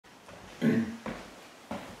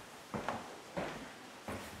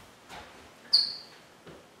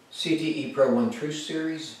CTE Pro 1 Truth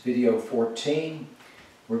Series, video 14.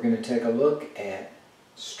 We're going to take a look at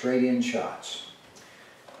straight-in shots.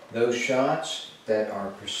 Those shots that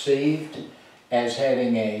are perceived as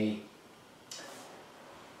having a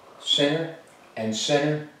center and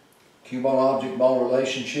center cue ball object ball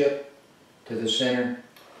relationship to the center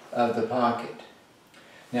of the pocket.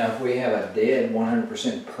 Now, if we have a dead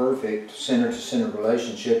 100% perfect center to center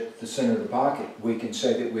relationship to the center of the pocket, we can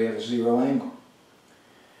say that we have a zero angle.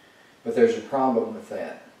 But there's a problem with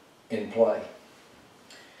that in play.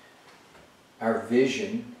 Our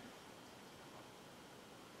vision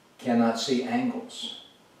cannot see angles.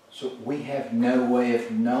 So we have no way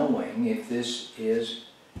of knowing if this is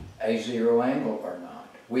a zero angle or not.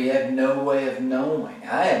 We have no way of knowing.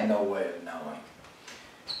 I have no way of knowing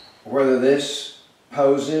whether this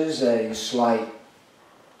poses a slight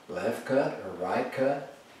left cut or right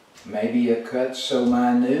cut, maybe a cut so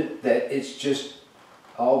minute that it's just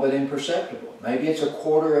all but imperceptible. Maybe it's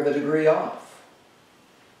 1/4 of a degree off.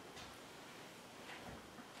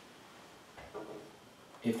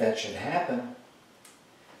 If that should happen,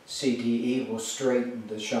 CTE will straighten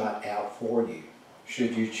the shot out for you,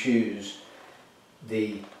 should you choose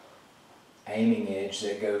the aiming edge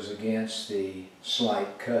that goes against the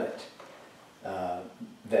slight cut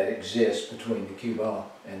that exists between the cue ball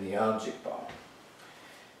and the object ball.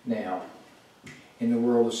 Now, in the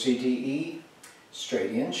world of CTE,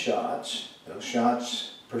 straight-in shots, those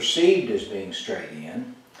shots perceived as being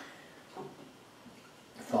straight-in,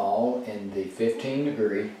 fall in the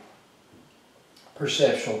 15-degree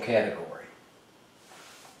perceptual category.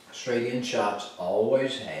 Straight-in shots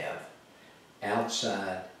always have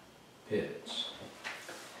outside pivots.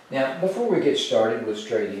 Now, before we get started with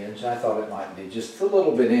straight-ins, I thought it might be just a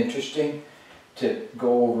little bit interesting to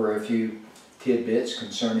go over a few tidbits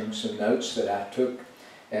concerning some notes that I took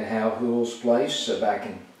at Hal Houle's place back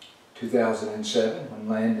in 2007 when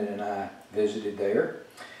Landon and I visited there.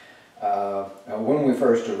 When we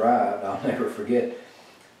first arrived, I'll never forget,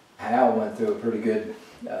 Hal went through a pretty good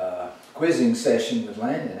quizzing session with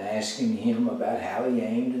Landon, asking him about how he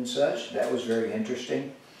aimed and such. That was very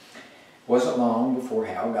interesting. Wasn't long before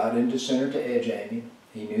Hal got into center to edge aiming.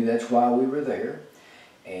 He knew that's why we were there,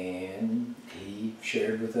 and he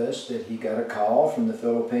shared with us that he got a call from the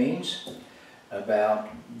Philippines about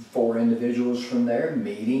 4 individuals from there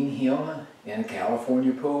meeting him in a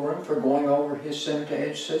California pool room for going over his center to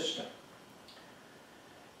edge system.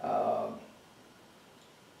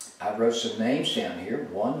 I wrote some names down here.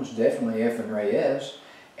 One was definitely Efren Reyes,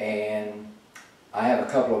 and I have a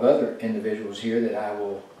couple of other individuals here that I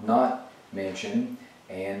will not mention,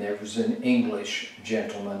 and there was an English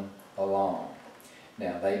gentleman along.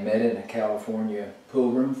 Now, they met in a California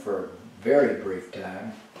pool room for a very brief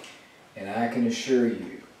time, and I can assure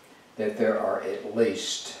you that there are at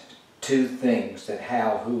least 2 things that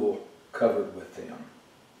Hal Houle covered with them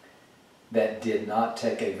that did not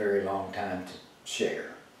take a very long time to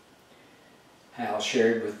share. Hal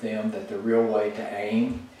shared with them that the real way to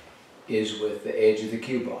aim is with the edge of the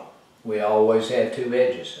cue ball. We always have 2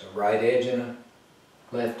 edges, a right edge and a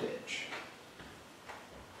left edge.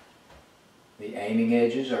 The aiming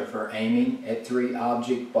edges are for aiming at 3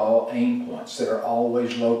 object ball aim points that are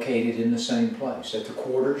always located in the same place, at the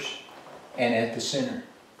quarters and at the center.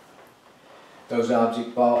 Those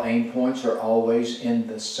object ball aim points are always in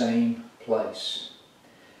the same place.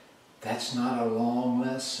 That's not a long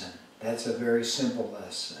lesson. That's a very simple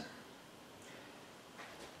lesson.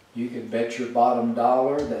 You can bet your bottom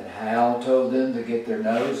dollar that Hal told them to get their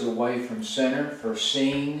nose away from center for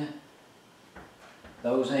seeing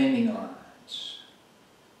those aiming lines.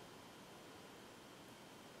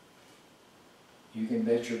 You can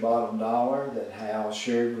bet your bottom dollar that Hal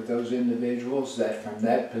shared with those individuals that from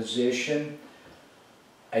that position,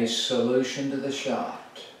 a solution to the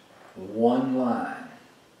shot, one line,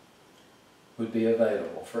 would be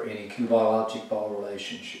available for any cue ball object ball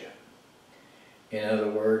relationship. In other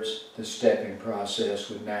words, the stepping process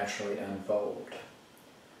would naturally unfold.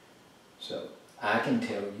 So I can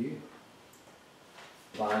tell you,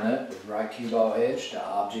 line up with right cue ball edge to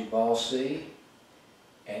object ball C,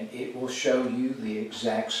 and it will show you the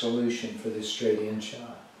exact solution for this straight-in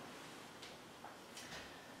shot.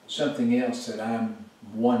 Something else that I'm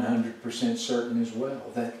 100% certain as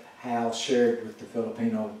well, that Hal shared with the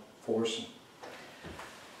Filipino foursome.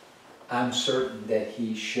 I'm certain that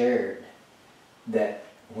he shared that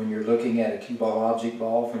when you're looking at a cue ball object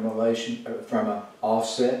ball from an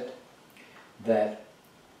offset, that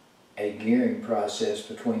a gearing process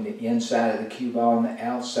between the inside of the cue ball and the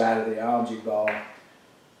outside of the object ball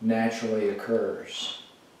naturally occurs.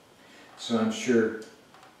 So I'm sure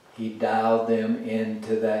he dialed them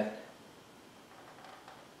into that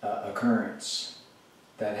occurrence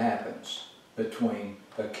that happens between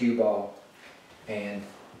a cue ball and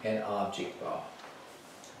an object ball.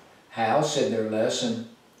 Hal said their lesson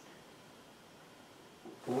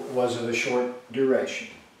was of a short duration.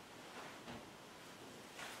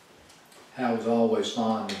 Hal was always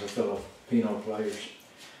fond of the Filipino players.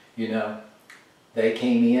 You know, they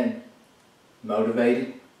came in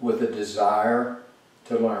motivated with a desire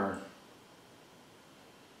to learn.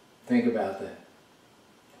 Think about that.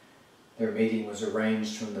 Their meeting was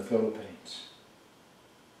arranged from the Philippines.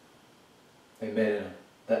 They met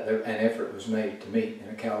an effort was made to meet in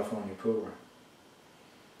a California pool room.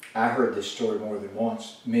 I heard this story more than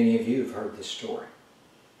once. Many of you have heard this story.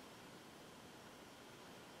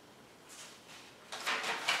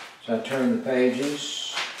 So I turn the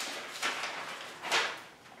pages.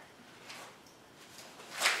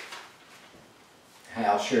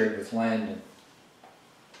 Hal shared with Landon,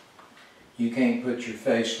 you can't put your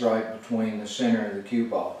face right between the center of the cue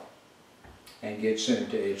ball and get center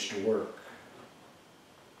to edge to work.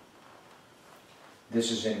 This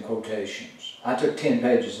is in quotations. I took 10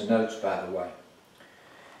 pages of notes, by the way.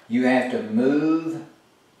 You have to move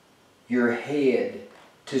your head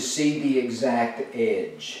to see the exact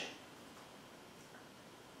edge.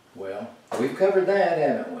 Well, we've covered that,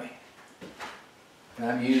 haven't we?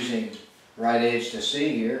 I'm using right edge to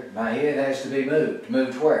see here. My head has to be moved.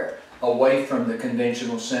 Moved where? Away from the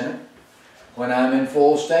conventional center. When I'm in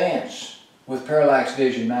full stance with parallax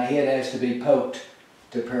vision, my head has to be poked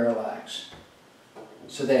to parallax.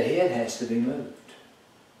 So that head has to be moved.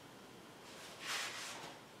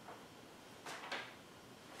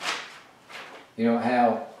 You know,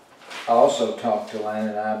 Hal also talked to Lan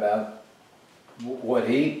and I about what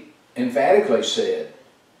he emphatically said.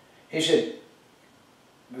 He said,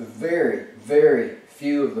 very, very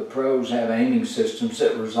few of the pros have aiming systems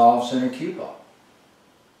that resolve center cue ball.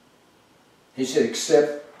 He said,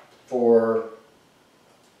 except for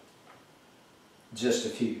just a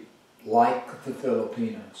few, like the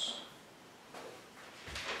Filipinos.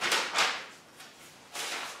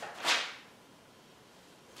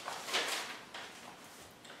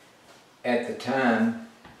 At the time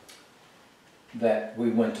that we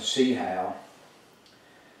went to see Hal,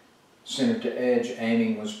 center to edge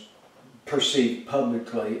aiming was perceived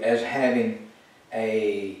publicly as having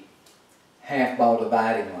a half ball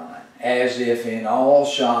dividing line, as if in all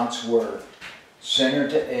shots were center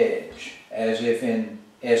to edge, as if in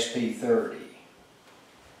SP30.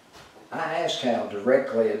 I asked Hal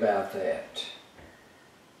directly about that.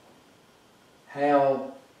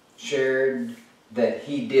 Hal shared that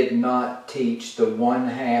he did not teach the one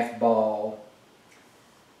half ball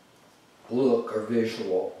look or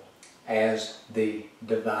visual as the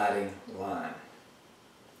dividing line.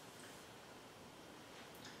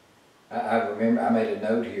 I remember I made a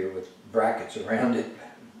note here with brackets around it.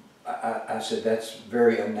 I said that's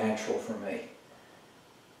very unnatural for me.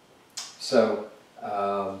 So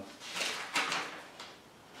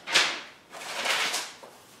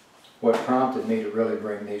what prompted me to really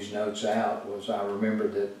bring these notes out was I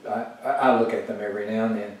remembered that I look at them every now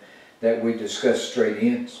and then, that we discuss straight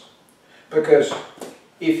ends. Because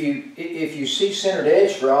if you see centered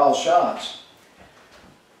edge for all shots,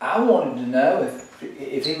 I wanted to know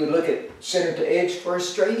if he would look at center to edge for a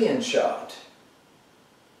straight end shot.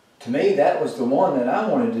 To me, that was the one that I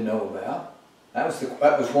wanted to know about. That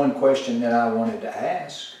was one question that I wanted to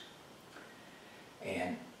ask.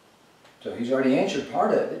 And so he's already answered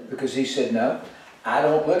part of it, because he said, no, I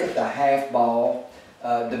don't look at the half ball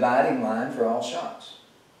dividing line for all shots.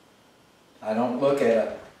 I don't look at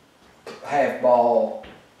a half ball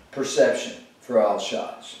perception for all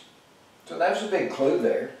shots. So that's a big clue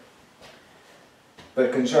there.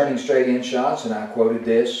 But concerning straight end shots, and I quoted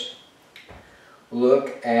this,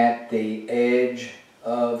 look at the edge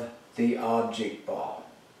of the object ball.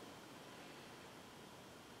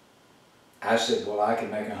 I said, well, I can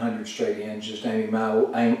make 100 straight ends just aiming my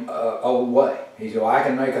old way. He said, well, I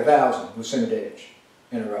can make 1,000 with centered edge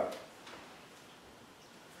in a row.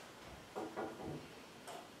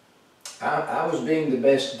 I was being the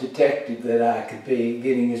best detective that I could be,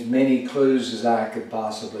 getting as many clues as I could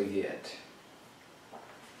possibly get.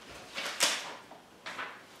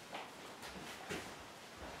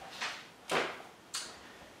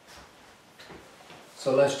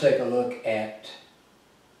 So let's take a look at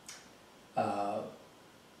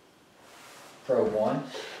Pro 1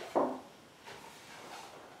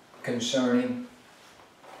 concerning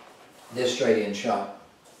this straight end shot.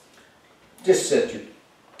 Just set your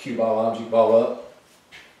cue ball, object ball up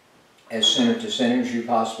as center to center as you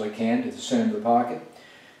possibly can to the center of the pocket.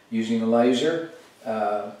 Using a laser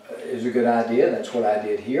is a good idea. That's what I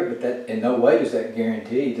did here, but that in no way does that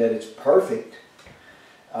guarantee that it's perfect.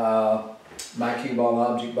 My cue ball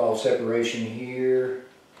object ball separation here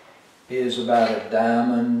is about a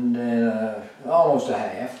diamond and almost a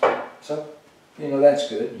half. So, you know, that's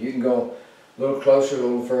good. You can go a little closer, a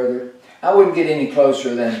little further. I wouldn't get any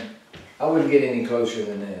closer than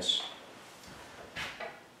this.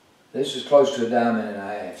 This is close to a diamond and a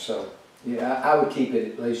half, so yeah, I would keep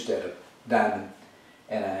it at least at a diamond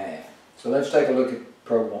and a half. So let's take a look at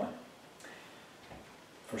Pro 1.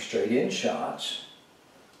 For straight in shots,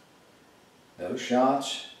 those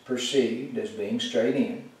shots perceived as being straight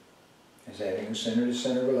in, as having a center to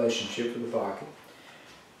center relationship with the pocket,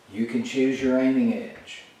 you can choose your aiming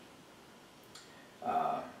edge.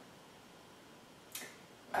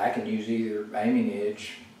 I can use either aiming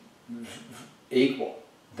edge equal.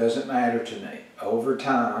 Doesn't matter to me. Over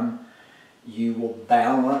time, you will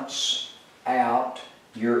balance out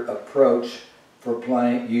your approach for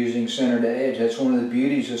playing using center to edge. That's one of the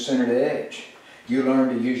beauties of center to edge. You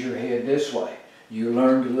learn to use your head this way. You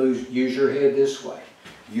learn to use your head this way.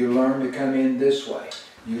 You learn to come in this way.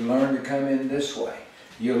 You learn to come in this way.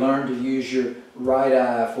 You learn to use your right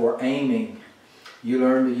eye for aiming. You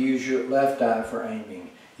learn to use your left eye for aiming.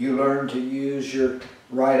 You learn to use your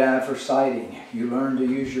right eye for sighting. You learn to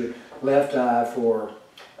use your left eye for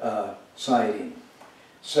sighting.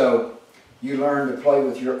 So you learn to play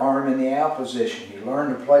with your arm in the out position. You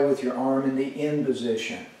learn to play with your arm in the in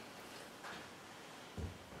position.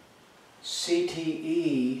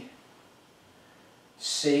 CTE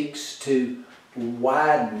seeks to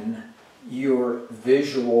widen your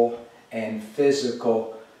visual and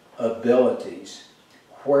physical abilities,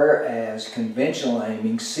 whereas conventional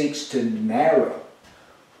aiming seeks to narrow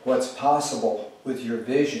what's possible with your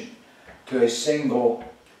vision to a single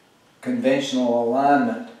conventional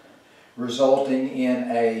alignment, resulting in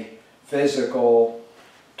a physical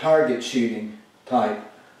target shooting type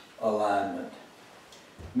alignment.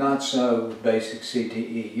 Not so with basic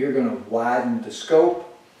CTE. You're going to widen the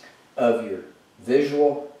scope of your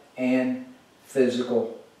visual and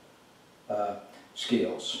physical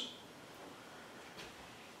skills.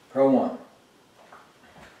 Pro 1.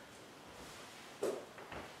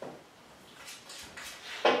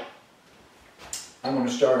 I'm going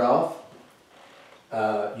to start off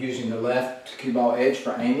using the left cue ball edge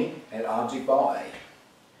for aiming at object ball A.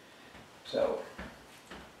 So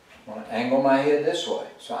I'm going to angle my head this way.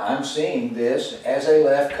 So I'm seeing this as a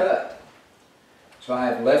left cut. So I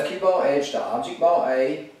have left cue ball edge to object ball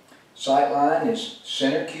A. Sight line is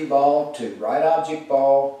center cue ball to right object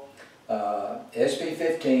ball,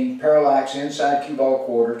 SP15, parallax inside cue ball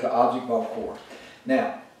quarter to object ball core.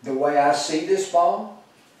 Now, the way I see this ball,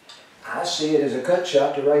 I see it as a cut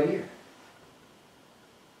shot to right here.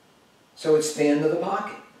 So it's thin to the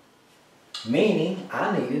pocket, meaning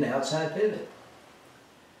I need an outside pivot.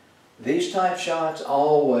 These type shots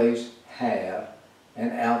always have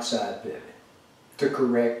an outside pivot to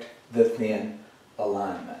correct the thin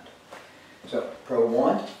alignment. So, Pro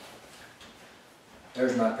 1,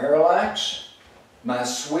 there's my parallax. My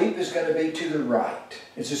sweep is going to be to the right.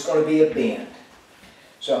 It's just going to be a bend.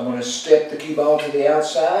 So I'm going to step the cue ball to the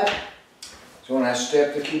outside. So when I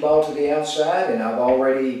step the cue ball to the outside, and I've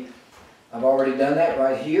already done that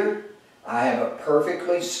right here, I have a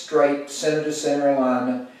perfectly straight center to center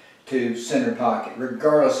alignment to center pocket,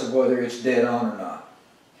 regardless of whether it's dead on or not.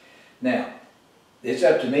 Now, it's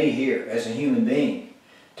up to me here as a human being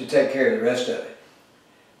to take care of the rest of it.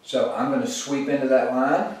 So I'm going to sweep into that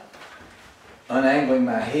line, unangling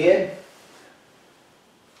my head.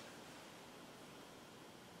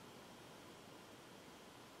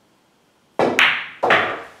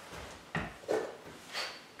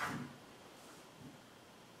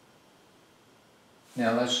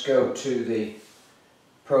 Now let's go to the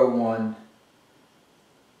Pro 1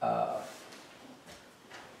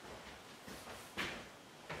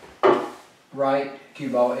 right cue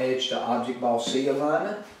ball edge to object ball C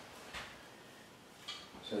alignment.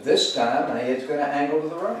 So this time my head's going to angle to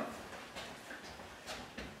the right.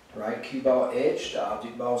 Right cue ball edge to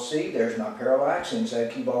object ball C. There's my parallax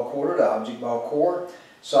inside cue ball quarter to object ball core.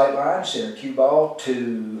 Sight line, center cue ball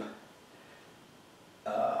to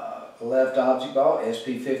left object ball,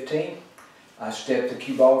 SP15. I step the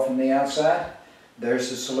cue ball from the outside. There's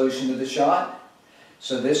the solution to the shot.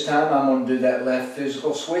 So this time I'm going to do that left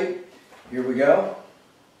physical sweep. Here we go.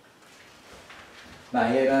 My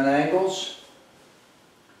head unangles.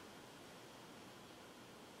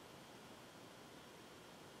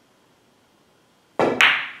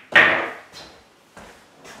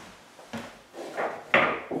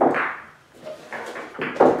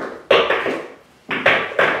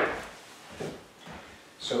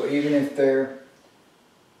 if there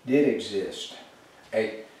did exist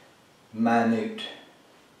a minute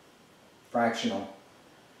fractional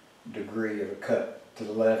degree of a cut to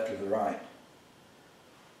the left or the right,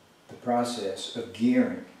 the process of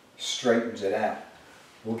gearing straightens it out.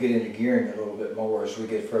 We'll get into gearing a little bit more as we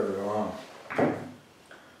get further along.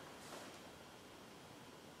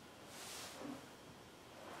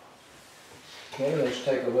 Okay, let's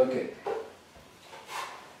take a look at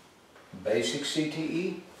basic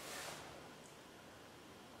CTE.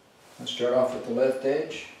 Let's start off with the left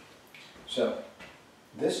edge. So,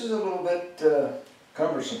 this is a little bit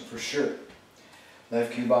cumbersome for sure.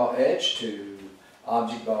 Left cue ball edge to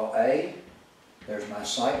object ball A. There's my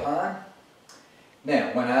sight line.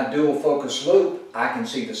 Now, when I dual focus loop, I can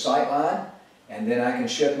see the sight line, and then I can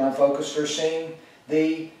shift my focus for seeing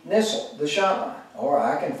the nissel, the shot line, or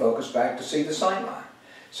I can focus back to see the sight line.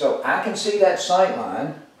 So I can see that sight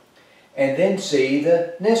line, and then see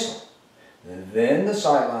the nissel, then the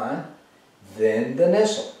sight line, then the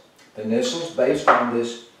nissel. The nissel is based on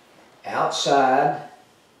this outside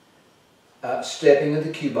stepping of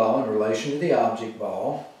the cue ball in relation to the object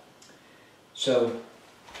ball. So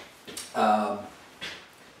I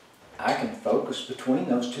can focus between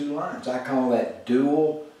those two lines. I call that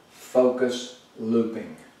dual focus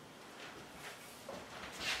looping.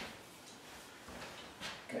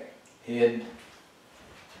 Okay,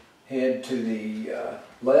 head to the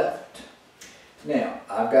left. Now,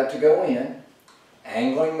 I've got to go in,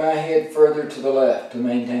 angling my head further to the left to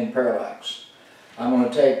maintain parallax. I'm going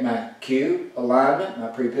to take my cue alignment, my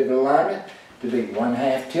pre-pivot alignment, to be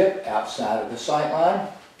 1/2 tip outside of the sight line.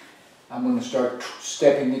 I'm going to start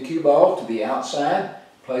stepping the cue ball to the outside,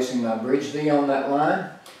 placing my bridge V on that line.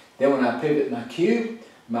 Then when I pivot my cue,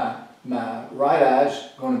 my right eye is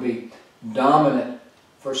going to be dominant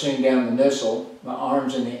for seeing down the nissel. My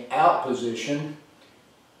arm's in the out position.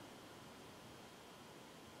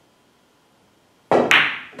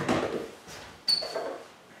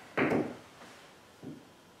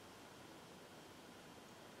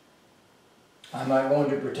 I'm not going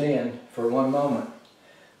to pretend for one moment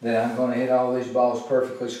that I'm going to hit all these balls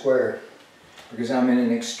perfectly square, because I'm in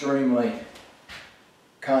an extremely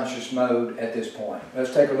conscious mode at this point.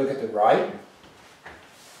 Let's take a look at the right.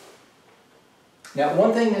 Now,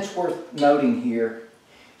 one thing that's worth noting here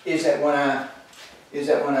is that when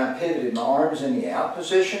I pivoted, my arm's in the out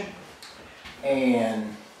position,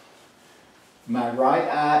 and my right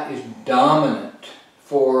eye is dominant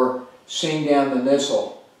for seeing down the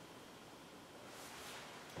nissel.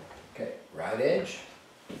 Okay, right edge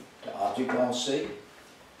to object ball C.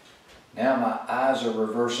 Now my eyes are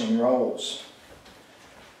reversing rolls.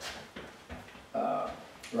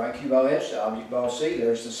 Right cue ball edge to object ball C.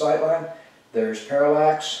 There's the sight line. There's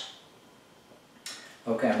parallax.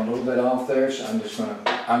 Okay, I'm a little bit off there, so I'm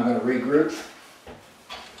gonna regroup.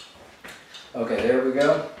 Okay, there we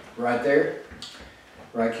go. Right there.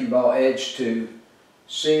 Right cue ball edge to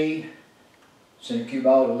C. Center cue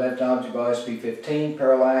ball to left object ball SP15.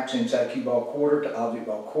 Parallax inside cue ball quarter to object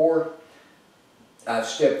ball core. I've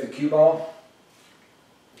stepped the cue ball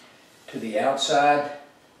to the outside.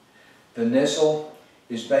 The nissel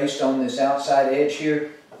is based on this outside edge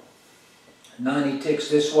here. 90 ticks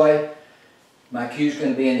this way. My cue is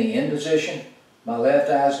going to be in the in position. My left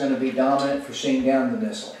eye is going to be dominant for seeing down the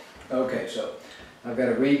nissel. Okay, so I've got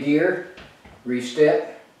to re-gear,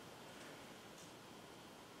 re-step.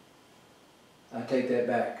 I take that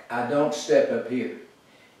back. I don't step up here.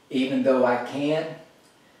 Even though I can,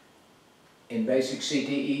 in basic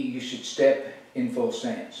CTE, you should step in full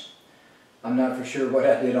stance. I'm not for sure what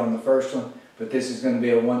I did on the first one, but this is going to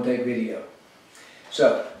be a one-take video.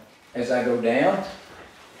 So, as I go down,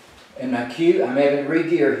 and my cue, I'm having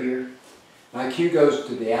re-gear here. My cue goes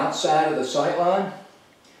to the outside of the sight line.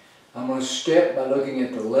 I'm going to step by looking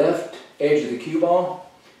at the left edge of the cue ball.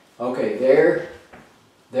 Okay,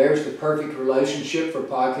 there's the perfect relationship for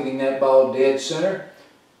pocketing that ball dead center.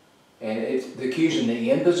 And the cue's in the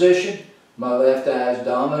in position. My left eye is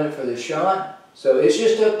dominant for the shot. So it's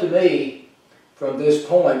just up to me from this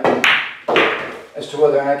point as to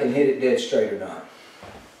whether I can hit it dead straight or not.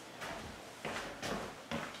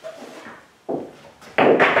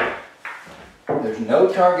 There's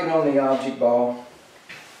no target on the object ball,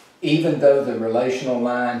 even though the relational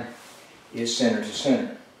line is center to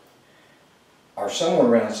center, or somewhere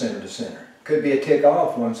around center to center. Could be a tick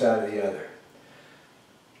off one side or the other.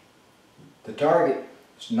 The target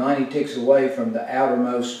is 90 ticks away from the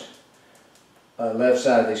outermost left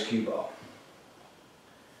side of this cue ball.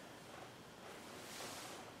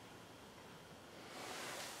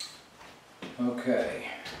 Okay,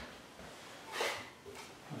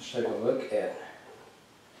 let's take a look at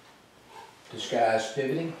disguised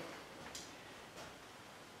pivoting.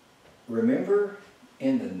 Remember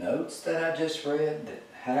in the notes that I just read that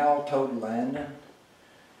Hal told Landon,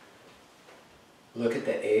 look at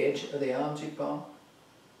the edge of the object ball?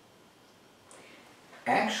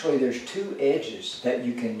 Actually, there's two edges that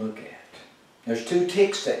you can look at. There's two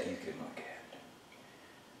ticks that you can look at.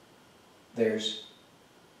 There's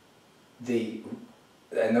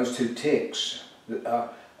and those two ticks are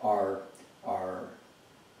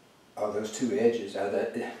those two edges.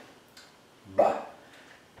 But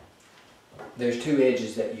there's two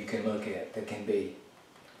edges that you can look at that can be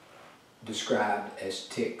described as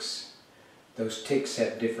ticks. Those ticks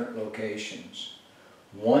have different locations.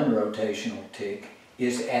 One rotational tick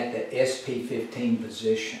is at the SP15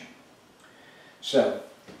 position. So,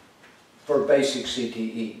 for basic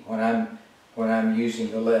CTE, when I'm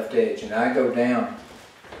using the left edge and I go down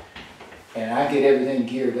and I get everything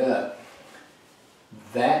geared up,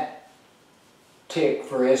 that tick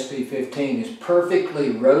for SP15 is perfectly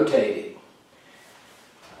rotated,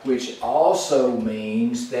 which also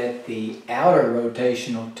means that the outer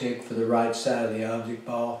rotational tick for the right side of the object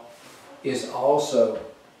ball is also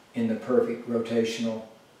in the perfect rotational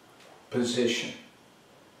position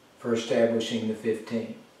for establishing the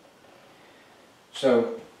 15.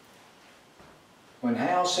 So when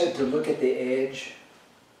Hal said to look at the edge,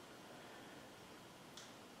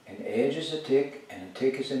 an edge is a tick and a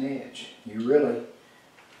tick is an edge. You really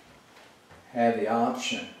have the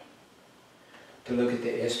option to look at the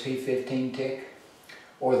SP15 tick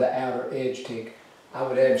or the outer edge tick. I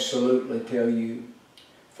would absolutely tell you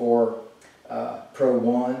for Pro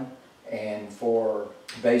 1 and for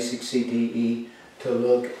basic CTE to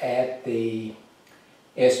look at the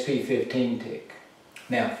SP15 tick.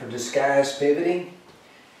 Now for disguised pivoting,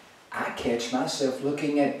 I catch myself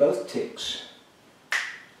looking at both ticks.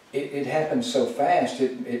 It happens so fast,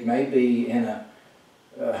 it may be in a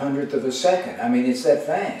hundredth of a second. I mean, it's that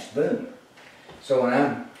fast, boom. So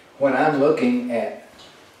when I'm looking at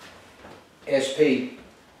SP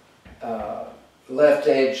left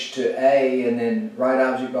edge to A and then right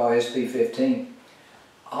object ball SP15,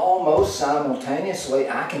 almost simultaneously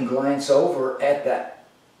I can glance over at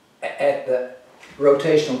the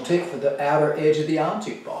rotational tick for the outer edge of the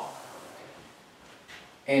object ball.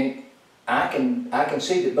 And I can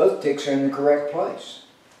see that both ticks are in the correct place.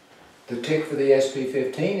 The tick for the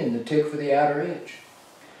SP15 and the tick for the outer edge.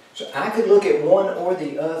 So I could look at one or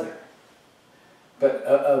the other. But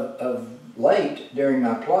of late, during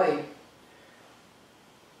my play,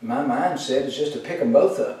 my mindset is just to pick them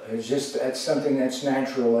both up. It's just, that's something that's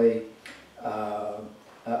naturally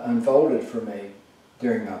unfolded for me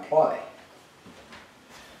during my play.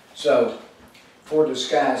 So, for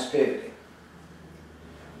disguised pivoting,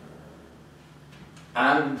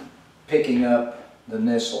 I'm picking up the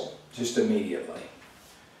nissel just immediately.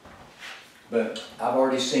 But I've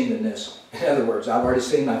already seen the nissel. In other words, I've already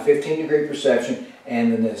seen my 15-degree perception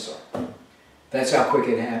and the nissel. That's how quick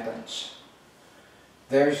it happens.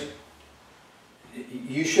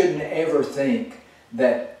 You shouldn't ever think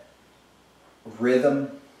that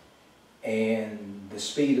rhythm and the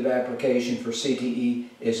speed of application for CTE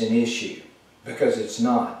is an issue, because it's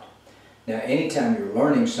not. Now, anytime you're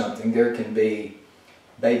learning something, there can be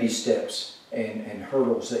baby steps and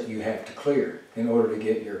hurdles that you have to clear in order to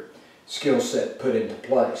get your skill set put into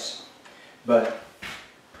place. But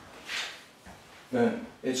boom,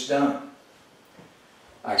 it's done.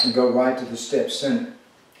 I can go right to the step center.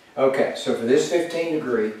 Okay, so for this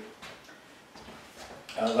 15-degree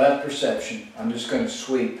left perception, I'm just going to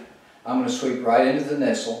sweep. I'm going to sweep right into the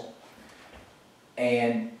nissel,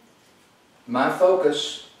 and my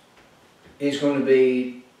focus is going to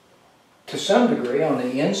be, to some degree, on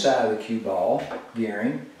the inside of the cue ball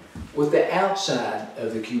gearing with the outside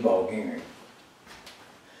of the cue ball gearing.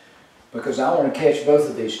 Because I want to catch both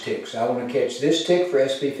of these ticks. I want to catch this tick for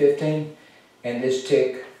SP15 and this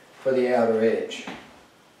tick for the outer edge.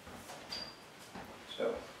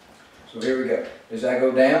 So here we go. As I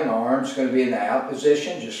go down, my arm's going to be in the out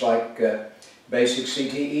position, just like basic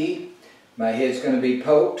CTE. My head's going to be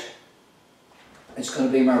poked. It's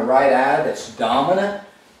going to be my right eye that's dominant.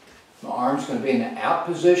 My arm's going to be in the out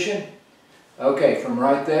position. Okay, from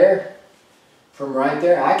right there,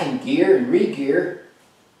 I can gear and re-gear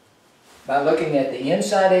by looking at the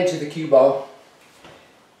inside edge of the cue ball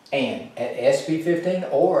and at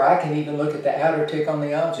SP15, or I can even look at the outer tick on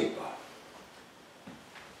the object ball.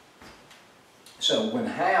 So when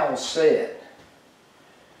Hal said,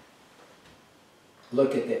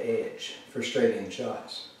 look at the edge for straight-in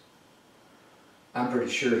shots, I'm pretty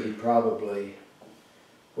sure he probably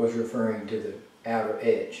was referring to the outer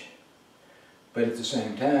edge. But at the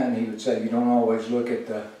same time, he would say you don't always look at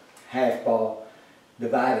the half ball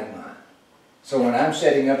dividing line. So when I'm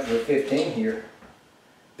setting up for a 15 here,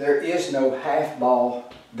 there is no half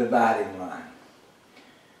ball dividing line.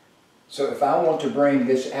 So if I want to bring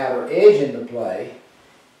this outer edge into play,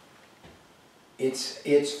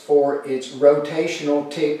 it's for its rotational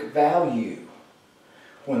tick value.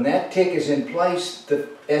 When that tick is in place, the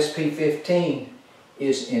SP15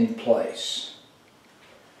 is in place.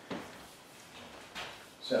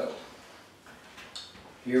 So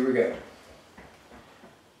here we go.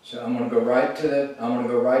 So I'm going to go right to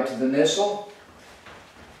the nissel,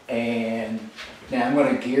 and now I'm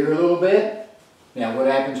going to gear a little bit. Now what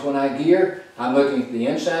happens when I gear? I'm looking at the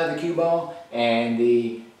inside of the cue ball and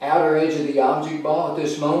the outer edge of the object ball at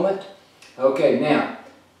this moment. Okay, now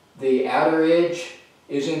the outer edge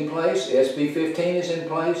is in place, SP15 is in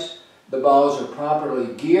place, the balls are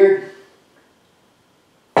properly geared.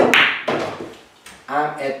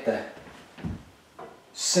 I'm at the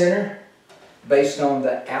center based on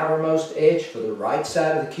the outermost edge for the right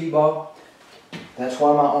side of the cue ball. That's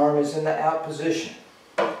why my arm is in the out position.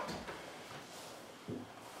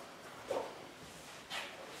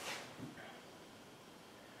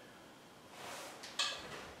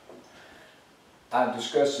 I've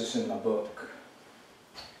discussed this in my book,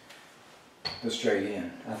 The Straight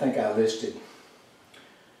In. I think I listed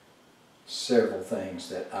several things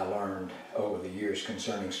that I learned over the years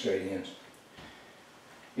concerning straight ins.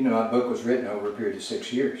 You know, my book was written over a period of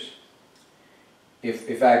 6 years.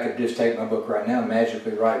 If I could just take my book right now and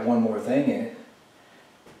magically write one more thing in it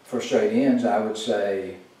for straight ins, I would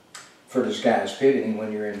say, for disguised pivoting,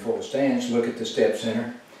 when you're in full stance, look at the step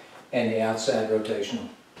center and the outside rotational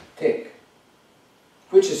tick.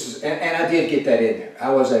 Which is, and I did get that in there. I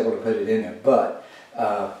was able to put it in there, but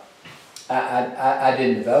I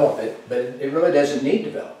didn't develop it, but it really doesn't need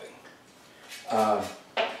developing.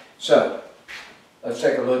 So, let's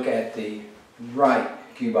take a look at the right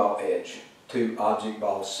cue ball edge to object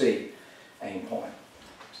ball C aim point.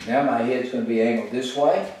 So now my head's going to be angled this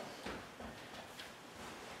way.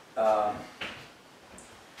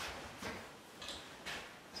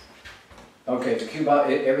 Okay, the cue ball,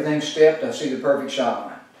 everything's stepped. I see the perfect shot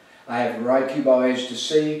line. I have the right cue ball edge to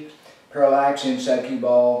C, parallax inside cue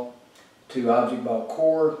ball to object ball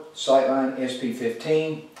core, sight line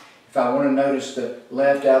SP15. If I want to notice the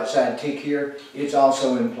left outside tick here, it's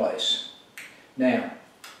also in place. Now,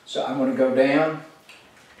 so I'm going to go down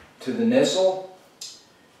to the nissel.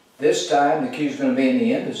 This time the cue's going to be in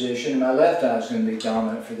the in position, and my left eye is going to be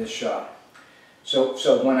dominant for this shot. So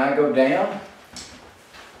when I go down,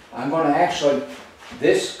 I'm going to actually,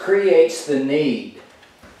 this creates the need.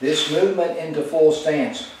 This movement into full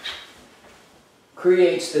stance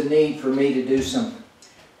creates the need for me to do some,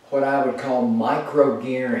 what I would call micro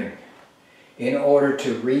gearing, in order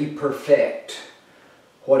to re-perfect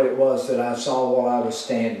what it was that I saw while I was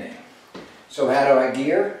standing. So how do I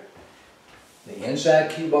gear? The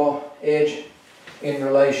inside cue ball edge in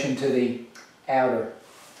relation to the outer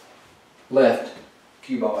left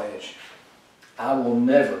cue ball edge. I will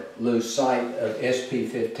never lose sight of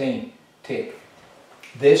SP15 tick.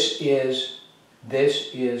 This is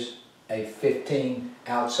a 15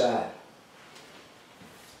 outside.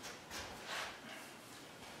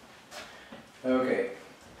 Okay,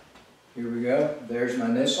 here we go. There's my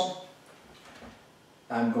nissel.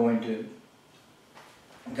 I'm going to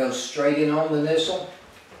go straight in on the nissel.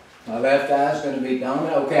 My left eye is going to be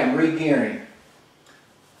dominant. Okay, I'm re-gearing.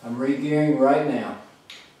 I'm re-gearing right now.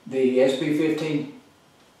 The SP15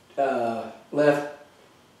 left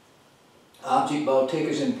object ball tick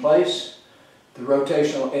is in place. The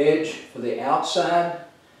rotational edge for the outside,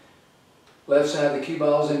 left side of the cue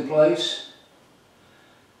ball is in place.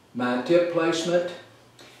 My tip placement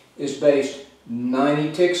is based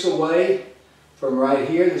 90 ticks away from right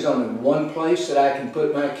here. There's only one place that I can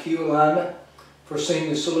put my cue alignment for seeing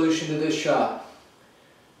the solution to this shot.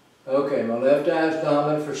 Okay, my left eye is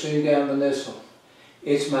dominant for seeing down the nissel.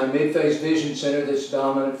 It's my mid-phase vision center that's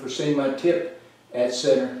dominant for seeing my tip at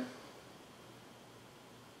center.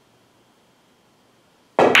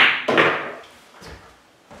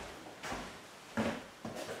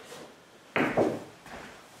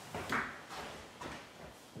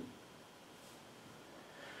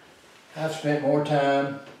 I've spent more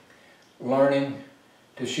time learning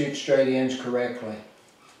to shoot straight ins correctly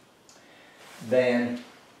than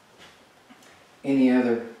any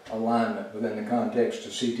other alignment within the context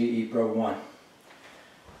of CTE Pro 1.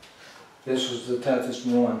 This was the toughest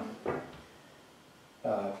one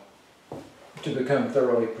to become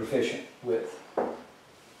thoroughly proficient with.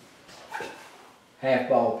 Half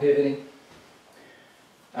ball pivoting,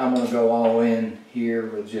 I'm going to go all in here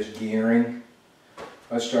with just gearing.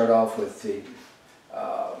 Let's start off with the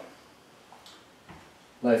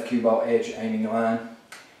left cue ball edge aiming line.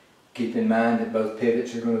 Keep in mind that both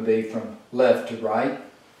pivots are going to be from left to right.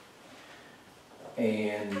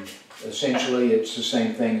 And essentially it's the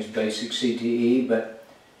same thing as basic CTE, but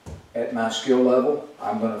at my skill level,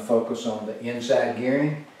 I'm going to focus on the inside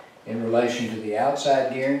gearing in relation to the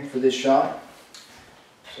outside gearing for this shot.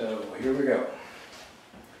 So here we go.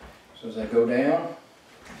 So as I go down,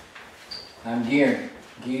 I'm gearing.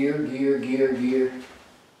 Gear, gear, gear, gear.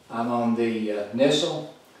 I'm on the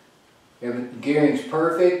Nissel. Gearing's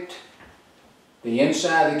perfect. The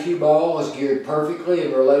inside of the cue ball is geared perfectly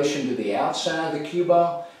in relation to the outside of the cue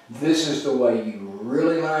ball. This is the way you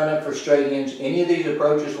really line up for straight ends. Any of these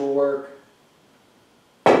approaches will work.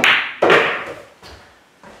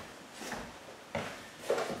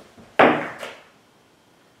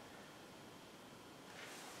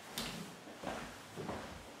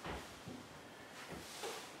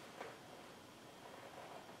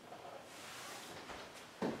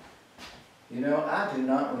 You know, I do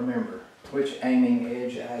not remember which aiming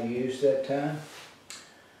edge I used that time.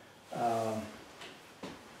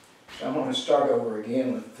 So I'm going to start over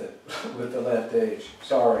again with the left edge.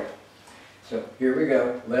 Sorry. So here we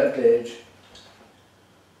go, left edge.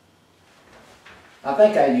 I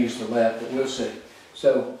think I used the left, but we'll see.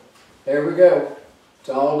 So there we go. It's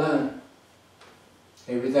all done.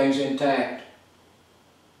 Everything's intact.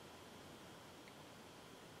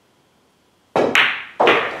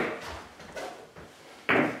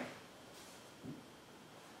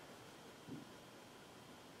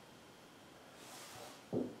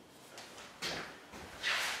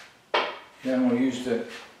 Then I'm going to use the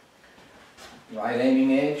right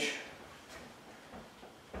aiming edge.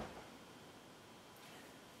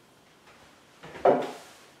 Okay,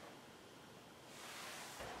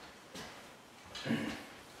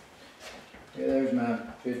 there's my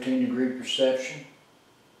 15-degree perception.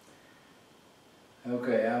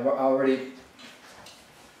 Okay,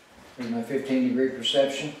 there's my 15-degree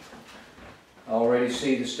perception. I already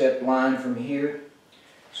see the step line from here.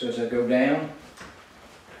 So as I go down,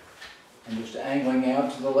 I'm just angling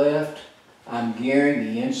out to the left. I'm gearing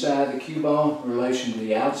the inside of the cue ball in relation to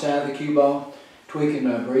the outside of the cue ball, tweaking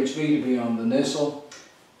my bridge V to be on the Nissel,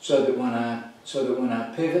 so that when I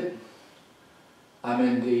pivot, I'm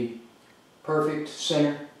in the perfect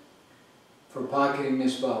center for pocketing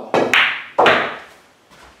this ball.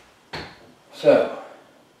 So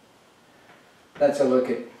that's a look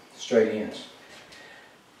at straight ends.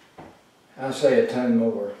 I'll say a ton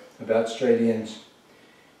more about straight ends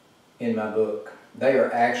in my book. They are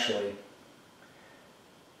actually,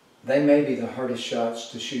 they may be the hardest shots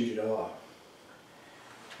to shoot at all,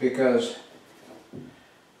 because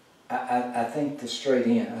I think the straight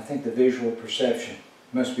end, I think the visual perception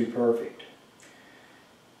must be perfect.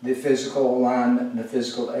 The physical alignment and the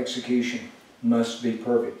physical execution must be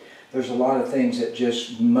perfect. There's a lot of things that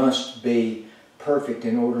just must be perfect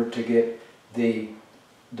in order to get the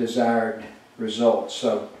desired results.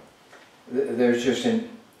 So there's just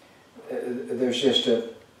a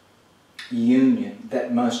union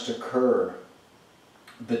that must occur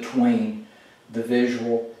between the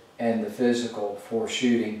visual and the physical for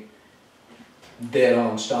shooting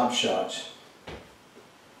dead-on stop shots.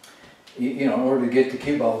 You know, in order to get the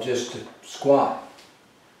cue ball just to squat.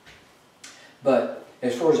 But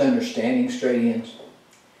as far as understanding straight ends,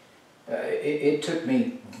 it took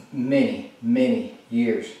me many, many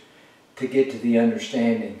years to get to the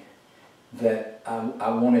understanding that I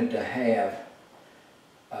wanted to have,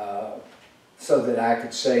 so that I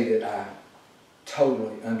could say that I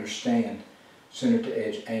totally understand center to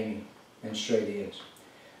edge aiming and straight ends.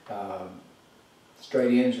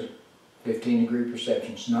 Straight ends are 15-degree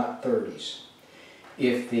perceptions, not 30s.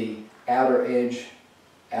 If the outer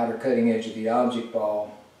cutting edge of the object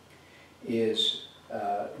ball is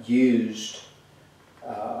used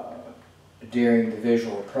during the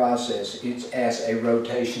visual process, it's as a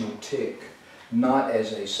rotational tick, not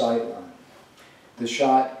as a sight line. The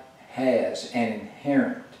shot has an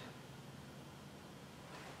inherent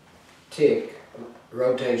tick,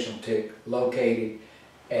 rotational tick, located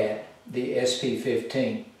at the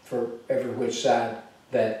SP15 for every which side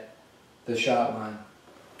that the shot line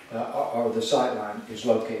or the sight line is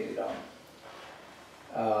located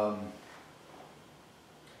on.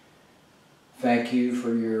 Thank you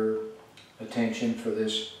for your attention for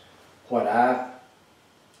this, what I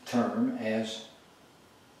term as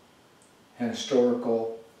an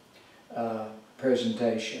historical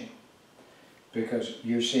presentation, because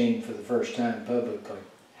you're seeing for the first time publicly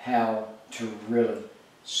how to really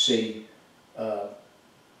see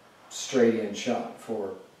straight in shot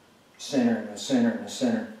for center and a center and a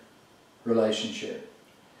center relationship.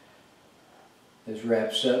 This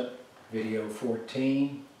wraps up video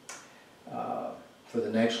 14. For the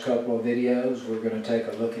next couple of videos, we're going to take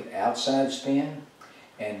a look at outside spin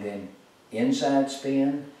and then inside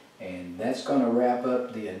spin, and that's going to wrap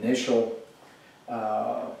up the initial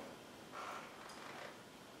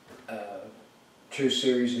True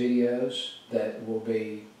Series videos that will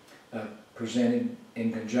be presented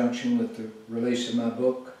in conjunction with the release of my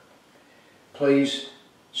book. Please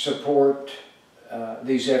support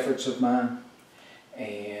these efforts of mine,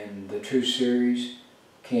 and the True Series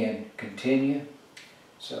can continue.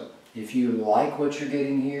 So if you like what you're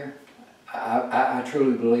getting here, I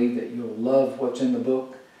truly believe that you'll love what's in the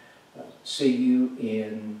book. See you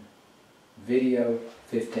in video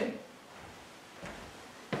 15.